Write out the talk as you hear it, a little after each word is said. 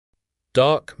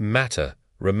Dark matter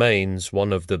remains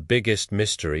one of the biggest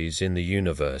mysteries in the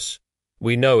universe.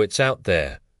 We know it's out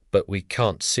there, but we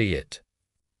can't see it.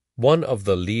 One of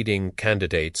the leading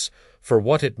candidates for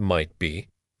what it might be: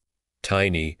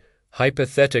 tiny,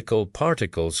 hypothetical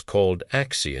particles called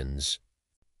axions.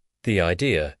 The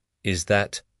idea is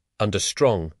that, under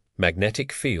strong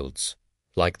magnetic fields,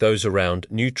 like those around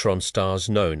neutron stars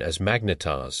known as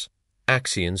magnetars,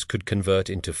 axions could convert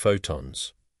into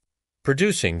photons,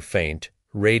 producing faint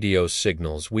radio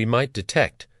signals we might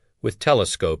detect with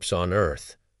telescopes on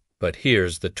Earth. But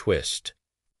here's the twist.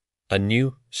 A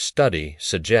new study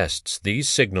suggests these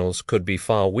signals could be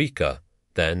far weaker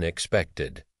than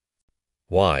expected.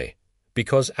 Why?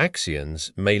 Because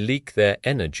axions may leak their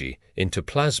energy into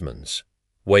plasmons,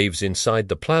 waves inside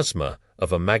the plasma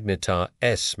of a magnetar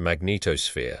S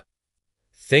magnetosphere.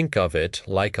 Think of it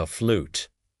like a flute.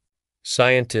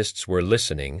 Scientists were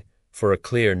listening for a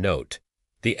clear note,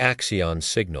 the axion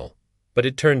signal, but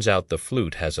it turns out the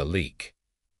flute has a leak.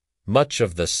 Much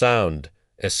of the sound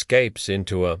escapes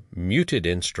into a muted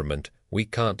instrument we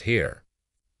can't hear.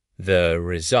 The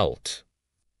result: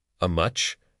 a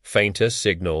much fainter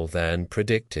signal than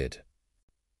predicted.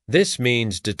 This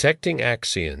means detecting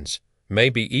axions may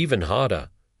be even harder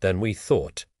than we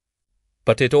thought.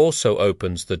 But it also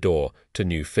opens the door to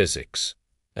new physics,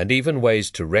 and even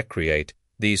ways to recreate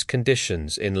these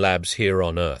conditions in labs here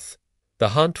on Earth. The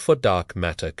hunt for dark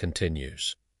matter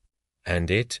continues.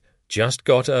 And it just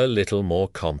got a little more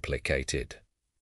complicated.